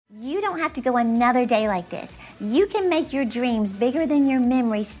you don't have to go another day like this. You can make your dreams bigger than your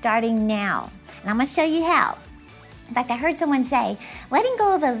memories starting now. And I'm going to show you how. In fact, I heard someone say, letting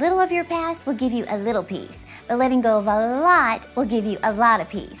go of a little of your past will give you a little peace, but letting go of a lot will give you a lot of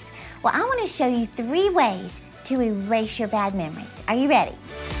peace. Well, I want to show you 3 ways to erase your bad memories. Are you ready?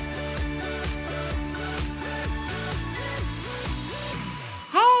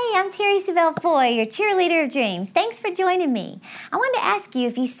 Hey, I'm Terry Savelle Foy, your cheerleader of dreams. Thanks for joining me. I wanted to ask you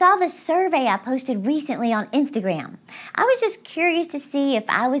if you saw the survey I posted recently on Instagram. I was just curious to see if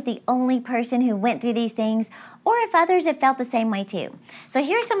I was the only person who went through these things or if others have felt the same way too. So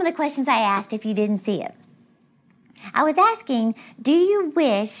here are some of the questions I asked if you didn't see it. I was asking, do you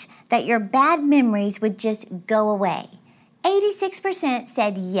wish that your bad memories would just go away? 86%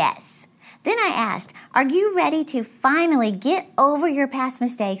 said yes. Then I asked, are you ready to finally get over your past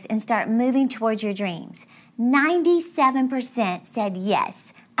mistakes and start moving towards your dreams? 97% said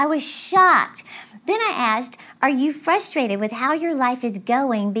yes. I was shocked. Then I asked, are you frustrated with how your life is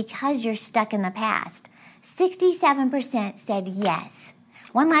going because you're stuck in the past? 67% said yes.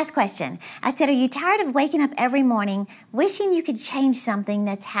 One last question. I said, are you tired of waking up every morning wishing you could change something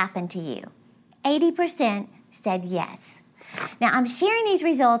that's happened to you? 80% said yes. Now, I'm sharing these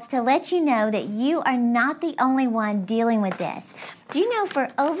results to let you know that you are not the only one dealing with this. Do you know for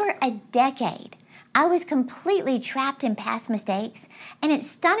over a decade, I was completely trapped in past mistakes, and it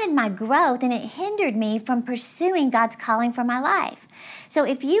stunted my growth and it hindered me from pursuing God's calling for my life. So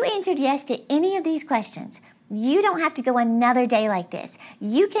if you answered yes to any of these questions, you don't have to go another day like this.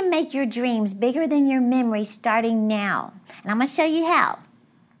 You can make your dreams bigger than your memories starting now. And I'm going to show you how.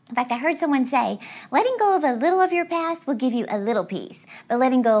 In fact, I heard someone say, letting go of a little of your past will give you a little peace, but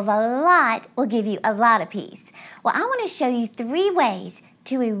letting go of a lot will give you a lot of peace. Well, I want to show you 3 ways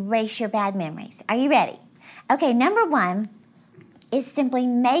to erase your bad memories. Are you ready? Okay, number 1 is simply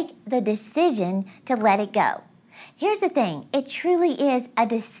make the decision to let it go. Here's the thing, it truly is a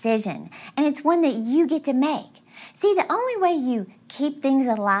decision, and it's one that you get to make. See, the only way you keep things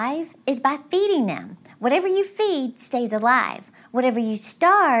alive is by feeding them. Whatever you feed stays alive. Whatever you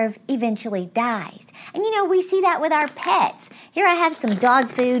starve eventually dies. And you know, we see that with our pets. Here I have some dog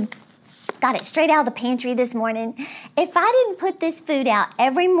food. Got it straight out of the pantry this morning. If I didn't put this food out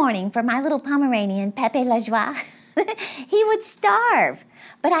every morning for my little Pomeranian, Pepe La Joie, he would starve.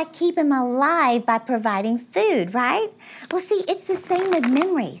 But I keep him alive by providing food, right? Well, see, it's the same with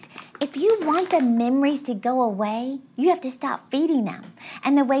memories. If you want the memories to go away, you have to stop feeding them.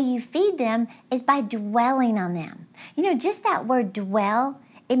 And the way you feed them is by dwelling on them. You know, just that word dwell,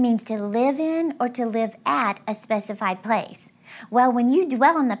 it means to live in or to live at a specified place. Well, when you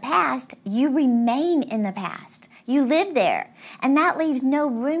dwell on the past, you remain in the past. You live there. And that leaves no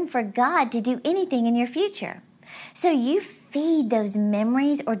room for God to do anything in your future. So you feed those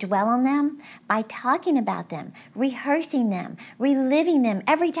memories or dwell on them by talking about them, rehearsing them, reliving them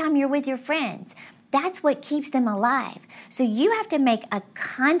every time you're with your friends. That's what keeps them alive. So you have to make a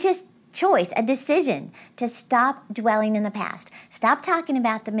conscious choice, a decision to stop dwelling in the past. Stop talking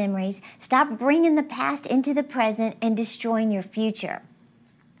about the memories. Stop bringing the past into the present and destroying your future.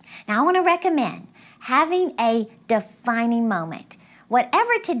 Now, I want to recommend having a defining moment.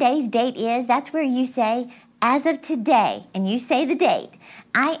 Whatever today's date is, that's where you say, as of today, and you say the date,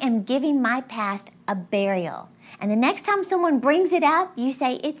 I am giving my past a burial. And the next time someone brings it up, you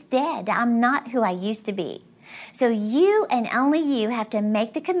say, it's dead. I'm not who I used to be. So you and only you have to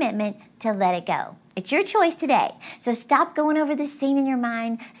make the commitment to let it go. It's your choice today. So stop going over the scene in your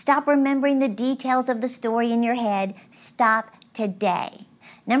mind. Stop remembering the details of the story in your head. Stop today.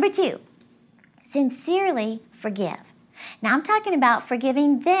 Number 2, sincerely forgive. Now I'm talking about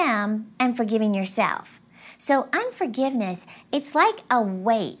forgiving them and forgiving yourself. So unforgiveness, it's like a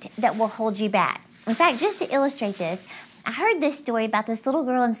weight that will hold you back. In fact, just to illustrate this, I heard this story about this little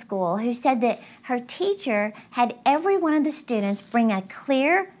girl in school who said that her teacher had every one of the students bring a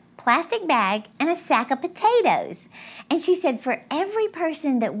clear plastic bag and a sack of potatoes. And she said for every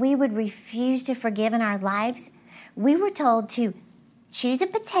person that we would refuse to forgive in our lives, we were told to choose a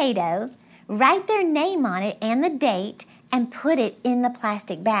potato, write their name on it and the date, and put it in the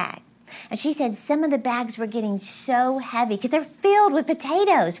plastic bag. And she said some of the bags were getting so heavy because they're filled with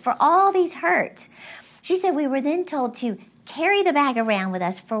potatoes for all these hurts. She said we were then told to carry the bag around with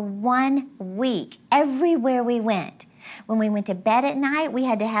us for 1 week everywhere we went. When we went to bed at night, we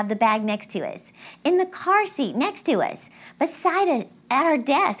had to have the bag next to us. In the car seat next to us. Beside it at our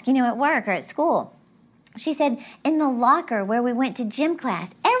desk, at work or at school. She said in the locker where we went to gym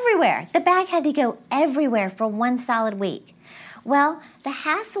class, everywhere. The bag had to go everywhere for 1 solid week. Well, the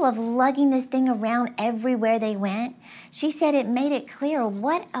hassle of lugging this thing around everywhere they went, she said it made it clear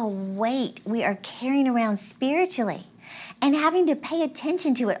what a weight we are carrying around spiritually and having to pay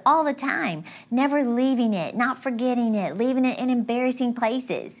attention to it all the time, never leaving it, not forgetting it, leaving it in embarrassing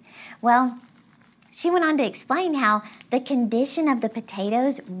places. Well, she went on to explain how the condition of the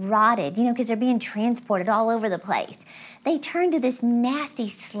potatoes rotted, because they're being transported all over the place. They turned to this nasty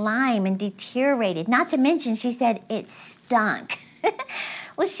slime and deteriorated. Not to mention, she said, it stunk.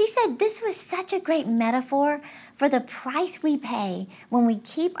 Well, she said this was such a great metaphor for the price we pay when we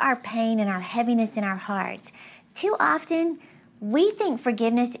keep our pain and our heaviness in our hearts. Too often, we think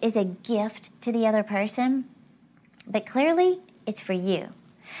forgiveness is a gift to the other person, but clearly, it's for you.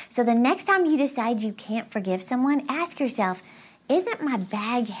 So the next time you decide you can't forgive someone, ask yourself, isn't my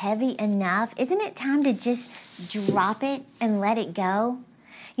bag heavy enough? Isn't it time to just drop it and let it go?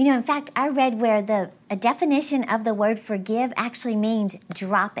 In fact, I read where a definition of the word forgive actually means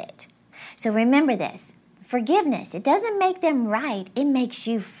drop it. So remember this, forgiveness, it doesn't make them right, it makes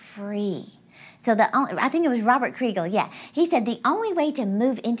you free. So I think it was Robert Kriegel, he said the only way to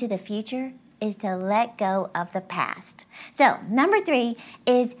move into the future is to let go of the past. So number 3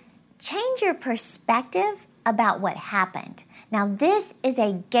 is change your perspective about what happened. Now, this is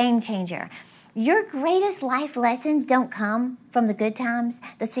a game changer. Your greatest life lessons don't come from the good times,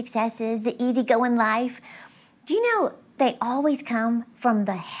 the successes, the easygoing life. Do you know they always come from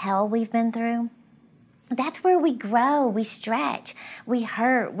the hell we've been through? That's where we grow, we stretch, we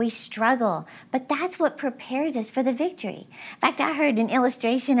hurt, we struggle. But that's what prepares us for the victory. In fact, I heard an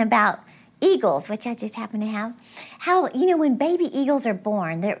illustration about eagles, which I just happen to have, how, when baby eagles are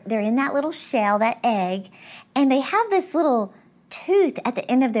born, they're in that little shell, that egg, and they have this little tooth at the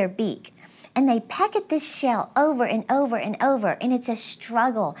end of their beak. And they peck at this shell over and over and over, and it's a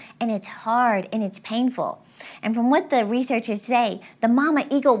struggle, and it's hard, and it's painful. And from what the researchers say, the mama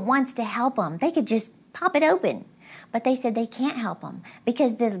eagle wants to help them. They could just pop it open. But they said they can't help them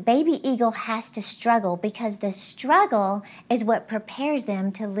because the baby eagle has to struggle, because the struggle is what prepares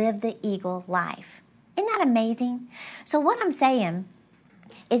them to live the eagle life. Isn't that amazing? So what I'm saying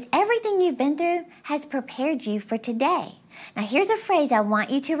is everything you've been through has prepared you for today. Now here's a phrase I want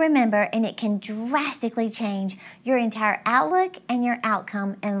you to remember, and it can drastically change your entire outlook and your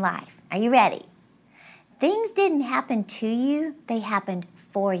outcome in life. Are you ready? Things didn't happen to you, they happened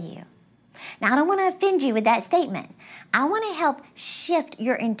for you. Now, I don't want to offend you with that statement. I want to help shift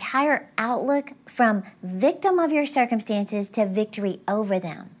your entire outlook from victim of your circumstances to victory over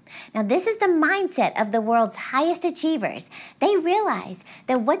them. Now, this is the mindset of the world's highest achievers. They realize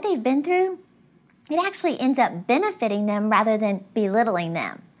that what they've been through, it actually ends up benefiting them rather than belittling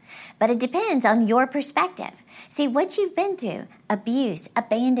them. But it depends on your perspective. See, what you've been through, abuse,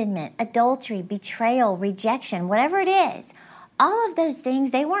 abandonment, adultery, betrayal, rejection, whatever it is, all of those things,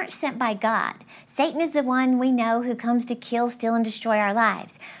 they weren't sent by God. Satan is the one we know who comes to kill, steal, and destroy our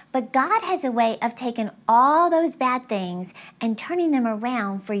lives. But God has a way of taking all those bad things and turning them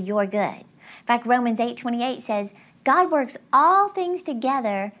around for your good. In fact, Romans 8:28 says, God works all things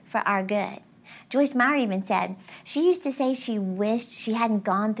together for our good. Joyce Meyer even said, she used to say she wished she hadn't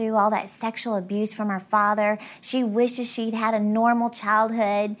gone through all that sexual abuse from her father. She wishes she'd had a normal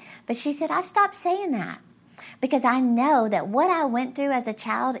childhood. But she said, I've stopped saying that, because I know that what I went through as a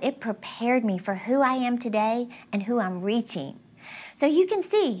child, it prepared me for who I am today and who I'm reaching. So you can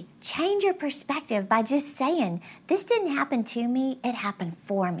see, change your perspective by just saying, this didn't happen to me, it happened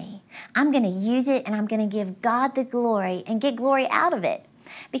for me. I'm going to use it, and I'm going to give God the glory and get glory out of it,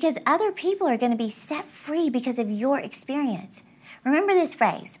 because other people are going to be set free because of your experience. Remember this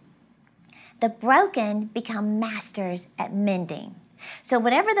phrase, the broken become masters at mending. So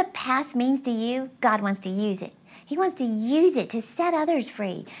whatever the past means to you, God wants to use it. He wants to use it to set others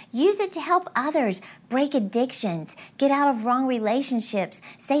free. Use it to help others break addictions, get out of wrong relationships,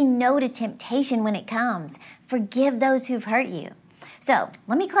 say no to temptation when it comes, forgive those who've hurt you. So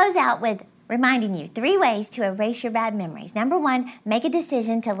let me close out with reminding you 3 ways to erase your bad memories. Number 1, make a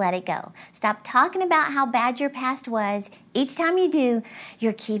decision to let it go. Stop talking about how bad your past was. Each time you do,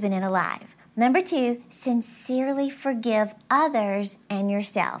 you're keeping it alive. Number 2, sincerely forgive others and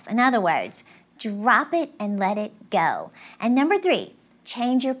yourself. In other words, drop it and let it go. And number 3,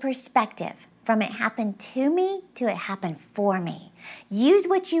 change your perspective from it happened to me to it happened for me. Use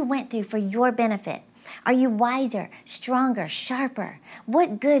what you went through for your benefit. Are you wiser, stronger, sharper?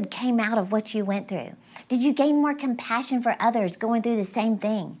 What good came out of what you went through? Did you gain more compassion for others going through the same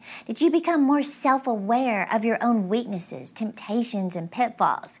thing? Did you become more self-aware of your own weaknesses, temptations, and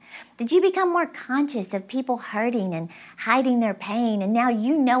pitfalls? Did you become more conscious of people hurting and hiding their pain, and now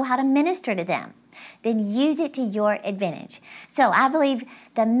you know how to minister to them? then use it to your advantage. So I believe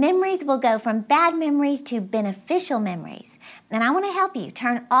the memories will go from bad memories to beneficial memories. And I want to help you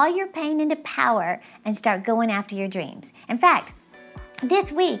turn all your pain into power and start going after your dreams. In fact,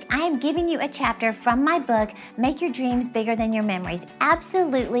 this week, I am giving you a chapter from my book, Make Your Dreams Bigger Than Your Memories,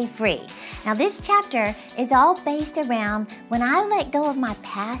 absolutely free. Now, this chapter is all based around when I let go of my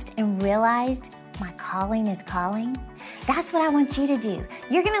past and realized my calling is calling. That's what I want you to do.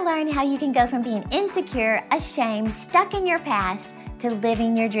 You're going to learn how you can go from being insecure, ashamed, stuck in your past, to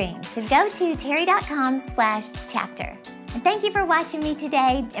living your dreams. So go to terry.com/chapter. And thank you for watching me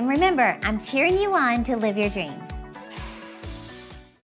today. And remember, I'm cheering you on to live your dreams.